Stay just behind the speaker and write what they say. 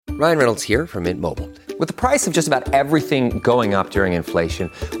Ryan Reynolds here from Mint Mobile. With the price of just about everything going up during inflation,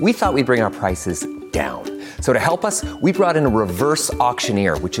 we thought we'd bring our prices down. So to help us, we brought in a reverse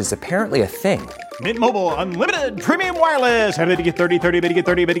auctioneer, which is apparently a thing. Mint Mobile Unlimited Premium Wireless. How to get 30, 30, bit to get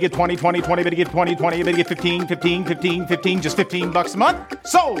 30, bit to get 20, 20, 20, bit to get 20, 20, bit to get 15, 15, 15, 15, just $15 a month?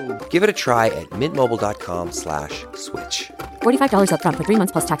 Sold! Give it a try at mintmobile.com/switch. $45 up front for 3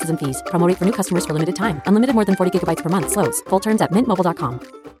 months plus taxes and fees. Promo rate for new customers for limited time. Unlimited more than 40 gigabytes per month. Slows full terms at mintmobile.com.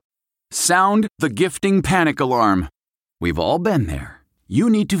 Sound the gifting panic alarm. We've all been there. You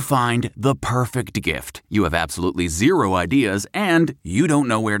need to find the perfect gift. You have absolutely zero ideas and you don't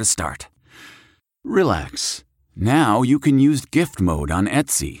know where to start. Relax. Now you can use gift mode on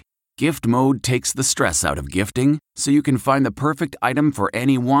Etsy. Gift mode takes the stress out of gifting so you can find the perfect item for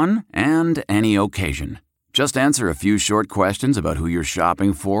anyone and any occasion. Just answer a few short questions about who you're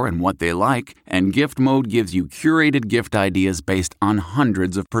shopping for and what they like, and gift mode gives you curated gift ideas based on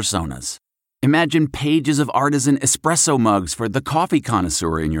hundreds of personas. Imagine pages of artisan espresso mugs for the coffee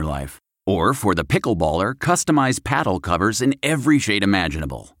connoisseur in your life. Or for the pickleballer, customized paddle covers in every shade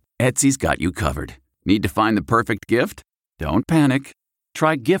imaginable. Etsy's got you covered. Need to find the perfect gift? Don't panic.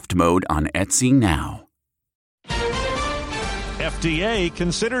 Try gift mode on Etsy now. FDA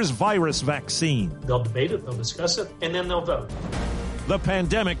considers virus vaccine. They'll debate it, they'll discuss it, and then they'll vote. The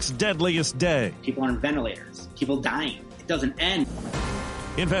pandemic's deadliest day. People on ventilators, people dying. It doesn't end.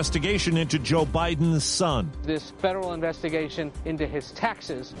 Investigation into Joe Biden's son. This federal investigation into his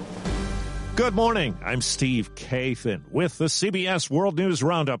taxes. Good morning. I'm Steve Kathan with the CBS World News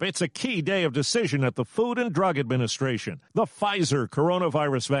Roundup. It's a key day of decision at the Food and Drug Administration. The Pfizer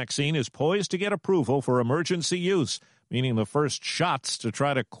coronavirus vaccine is poised to get approval for emergency use, meaning the first shots to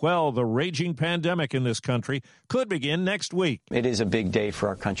try to quell the raging pandemic in this country could begin next week. It is a big day for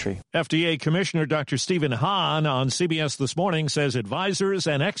our country. FDA Commissioner Dr. Stephen Hahn on CBS This Morning says advisors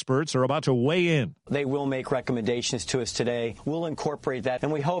and experts are about to weigh in. They will make recommendations to us today. We'll incorporate that,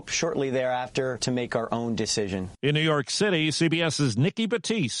 and we hope shortly thereafter to make our own decision. In New York City, CBS's Nikki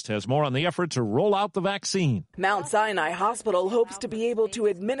Batiste has more on the effort to roll out the vaccine. Mount Sinai Hospital hopes to be able to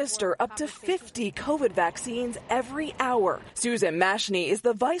administer up to 50 COVID vaccines every hour. Susan Mashney is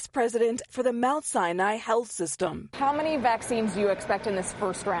the vice president for the Mount Sinai Health System. How many vaccines do you expect in this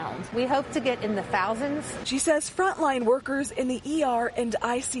first round? We hope to get in the thousands. She says frontline workers in the ER and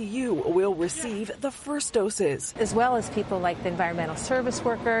ICU will receive the first doses, as well as people like the environmental service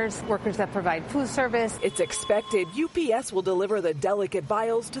workers, workers that provide food service. It's expected UPS will deliver the delicate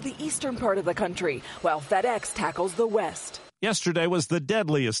vials to the eastern part of the country, while FedEx tackles the west. Yesterday was the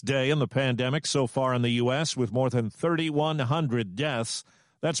deadliest day in the pandemic so far in the U.S., with more than 3,100 deaths.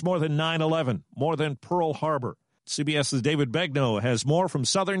 That's more than 9/11, more than Pearl Harbor. CBS's David Begnaud has more from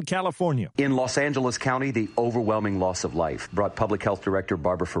Southern California. In Los Angeles County, the overwhelming loss of life brought Public Health Director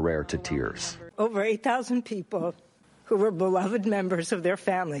Barbara Ferrer to tears. Over 8,000 people who were beloved members of their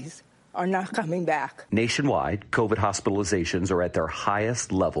families are not coming back. Nationwide, COVID hospitalizations are at their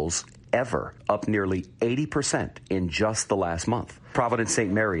highest levels ever, up nearly 80% in just the last month. Providence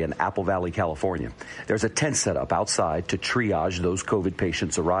St. Mary in Apple Valley, California. There's a tent set up outside to triage those COVID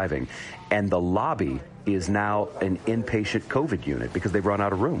patients arriving, and the lobby is now an inpatient COVID unit because they've run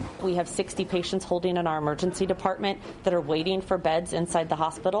out of room. We have 60 patients holding in our emergency department that are waiting for beds inside the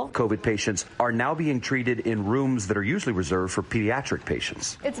hospital. COVID patients are now being treated in rooms that are usually reserved for pediatric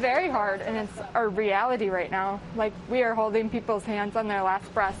patients. It's very hard, and it's our reality right now. Like, we are holding people's hands on their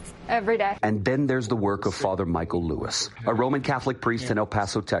last breaths every day. And then there's the work of Father Michael Lewis, a Roman Catholic priest in El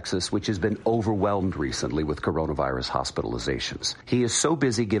Paso, Texas, which has been overwhelmed recently with coronavirus hospitalizations. He is so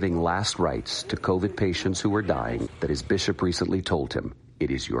busy giving last rites to COVID patients who are dying that his bishop recently told him,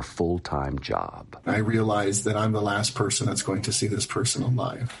 "It is your full-time job." I realize that I'm the last person that's going to see this person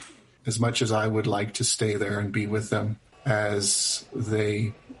alive. As much as I would like to stay there and be with them as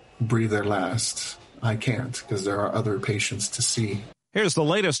they breathe their last, I can't because there are other patients to see. Here's the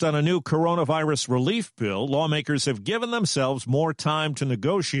latest on a new coronavirus relief bill. Lawmakers have given themselves more time to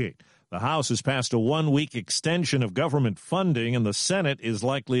negotiate. The House has passed a 1-week extension of government funding, and the Senate is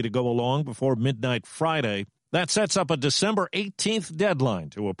likely to go along before midnight Friday. That sets up a December 18th deadline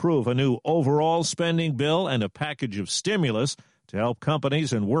to approve a new overall spending bill and a package of stimulus to help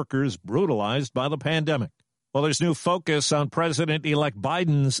companies and workers brutalized by the pandemic. Well, there's new focus on President-elect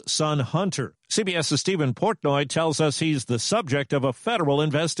Biden's son, Hunter. CBS's Stephen Portnoy tells us he's the subject of a federal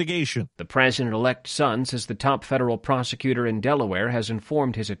investigation. The president-elect's son says the top federal prosecutor in Delaware has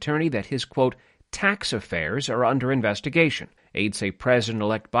informed his attorney that his, quote, tax affairs are under investigation. Aides say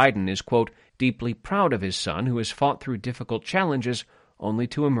President-elect Biden is, quote, deeply proud of his son, who has fought through difficult challenges only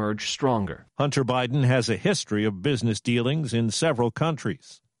to emerge stronger. Hunter Biden has a history of business dealings in several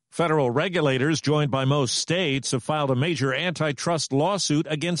countries. Federal regulators, joined by most states, have filed a major antitrust lawsuit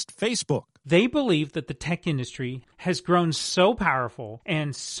against Facebook. They believe that the tech industry has grown so powerful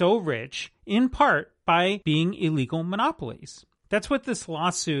and so rich, in part by being illegal monopolies. That's what this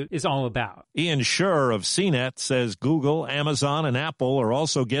lawsuit is all about. Ian Scherr of CNET says Google, Amazon, and Apple are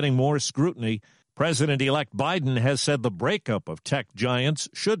also getting more scrutiny. President-elect Biden has said the breakup of tech giants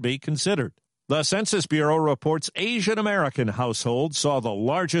should be considered. The Census Bureau reports Asian American households saw the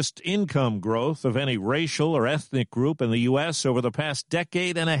largest income growth of any racial or ethnic group in the U.S. over the past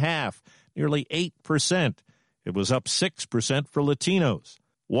decade and a half, nearly 8%. It was up 6% for Latinos.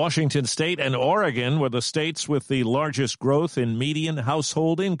 Washington State and Oregon were the states with the largest growth in median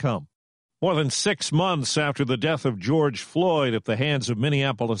household income. More than 6 months after the death of George Floyd at the hands of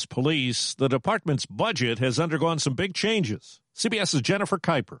Minneapolis police, the department's budget has undergone some big changes. CBS's Jennifer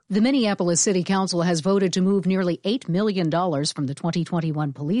Kuiper. The Minneapolis City Council has voted to move nearly $8 million from the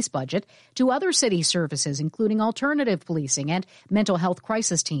 2021 police budget to other city services, including alternative policing and mental health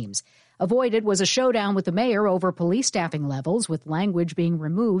crisis teams. Avoided was a showdown with the mayor over police staffing levels, with language being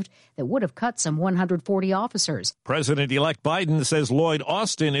removed that would have cut some 140 officers. President-elect Biden says Lloyd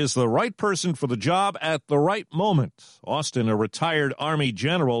Austin is the right person for the job at the right moment. Austin, a retired Army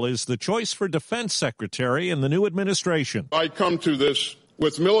general, is the choice for defense secretary in the new administration. I come to this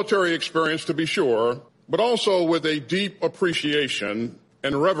with military experience, to be sure, but also with a deep appreciation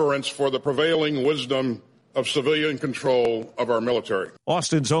and reverence for the prevailing wisdom of civilian control of our military.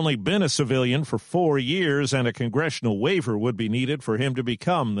 Austin's only been a civilian for 4 years, and a congressional waiver would be needed for him to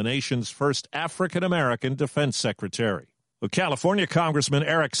become the nation's first African-American defense secretary. The California Congressman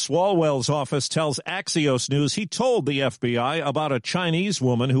Eric Swalwell's office tells Axios News he told the FBI about a Chinese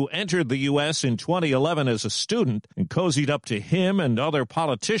woman who entered the U.S. in 2011 as a student and cozied up to him and other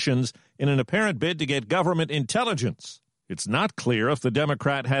politicians in an apparent bid to get government intelligence. It's not clear if the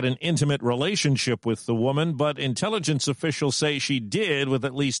Democrat had an intimate relationship with the woman, but intelligence officials say she did with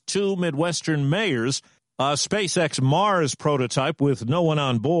at least 2 Midwestern mayors. A SpaceX Mars prototype with no one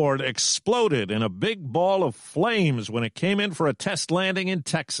on board exploded in a big ball of flames when it came in for a test landing in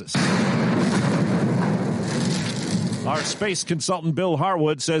Texas. Our space consultant Bill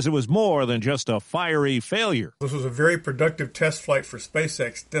Harwood says it was more than just a fiery failure. This was a very productive test flight for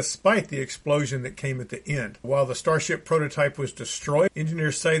SpaceX, despite the explosion that came at the end. While the Starship prototype was destroyed,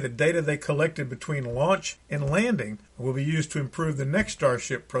 engineers say the data they collected between launch and landing will be used to improve the next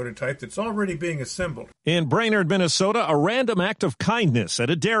Starship prototype that's already being assembled. In Brainerd, Minnesota, a random act of kindness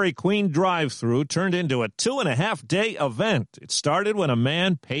at a Dairy Queen drive-thru turned into a 2.5-day event. It started when a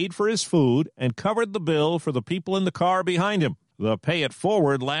man paid for his food and covered the bill for the people in the car behind him. The pay it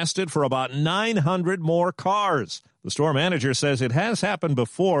forward lasted for about 900 more cars. The store manager says it has happened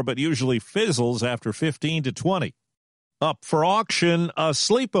before, but usually fizzles after 15 to 20. Up for auction, a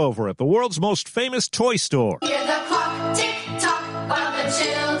sleepover at the world's most famous toy store. Hear the clock tick-tock while the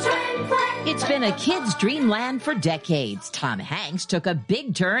children play. It's been a kid's dreamland for decades. Tom Hanks took a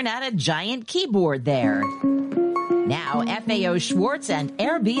big turn at a giant keyboard there. Now, FAO Schwartz and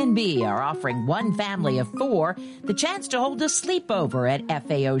Airbnb are offering one family of 4 the chance to hold a sleepover at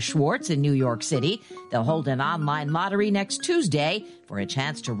FAO Schwartz in New York City. They'll hold an online lottery next Tuesday for a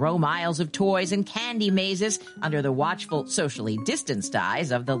chance to roam aisles of toys and candy mazes under the watchful, socially distanced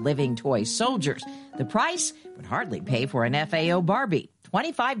eyes of the living toy soldiers. The price would hardly pay for an FAO Barbie.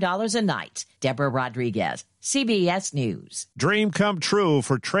 $25 a night. Deborah Rodriguez, CBS News. Dream come true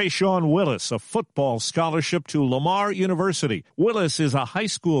for Trayshawn Willis, a football scholarship to Lamar University. Willis is a high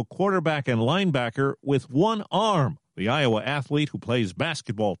school quarterback and linebacker with one arm. The Iowa athlete, who plays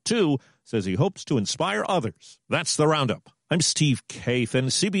basketball too, says he hopes to inspire others. That's the Roundup. I'm Steve Kathan,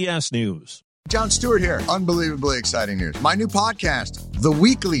 CBS News. Jon Stewart here. Unbelievably exciting news. My new podcast, The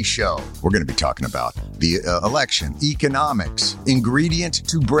Weekly Show. We're going to be talking about the election, economics, ingredient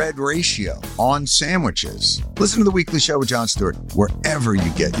to bread ratio on sandwiches. Listen to The Weekly Show with Jon Stewart wherever you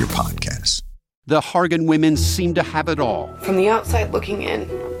get your podcasts. The Hargan women seem to have it all. From the outside looking in,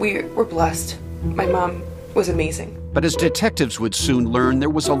 we were blessed. My mom was amazing. But as detectives would soon learn, there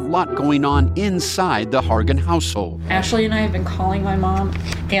was a lot going on inside the Hargan household. Ashley and I have been calling my mom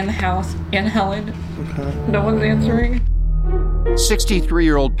and the house and Helen. No one's answering.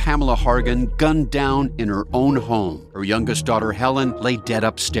 63-year-old Pamela Hargan gunned down in her own home. Her youngest daughter, Helen, lay dead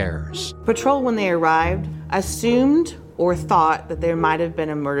upstairs. Patrol, when they arrived, assumed or thought that there might have been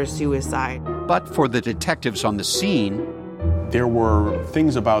a murder-suicide. But for the detectives on the scene, there were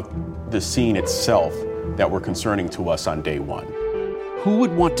things about the scene itself that were concerning to us on day one. Who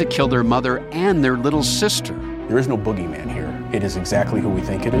would want to kill their mother and their little sister? There is no boogeyman here. It is exactly who we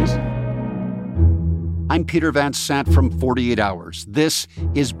think it is. I'm Peter Van Sant from 48 Hours. This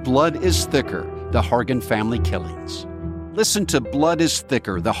is Blood is Thicker, the Hargan Family Killings. Listen to Blood is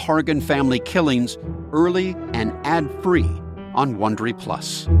Thicker, the Hargan Family Killings early and ad-free on Wondery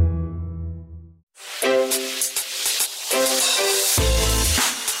Plus.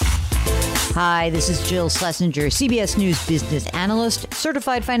 Hi, this is Jill Schlesinger, CBS News business analyst,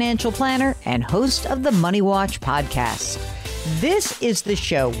 certified financial planner, and host of the Money Watch podcast. This is the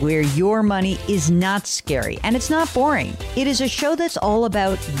show where your money is not scary and it's not boring. It is a show that's all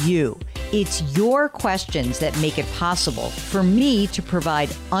about you. It's your questions that make it possible for me to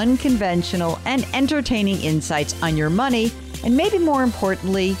provide unconventional and entertaining insights on your money and maybe more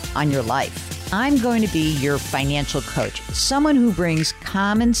importantly, on your life. I'm going to be your financial coach, someone who brings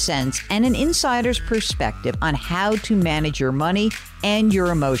common sense and an insider's perspective on how to manage your money and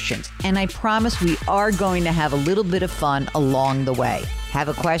your emotions. And I promise we are going to have a little bit of fun along the way. Have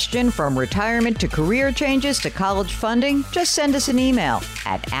a question from retirement to career changes to college funding? Just send us an email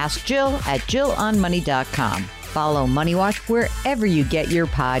at askjill@jillonmoney.com. Follow Money Watch wherever you get your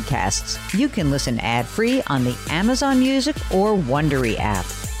podcasts. You can listen ad-free on the Amazon Music or Wondery app.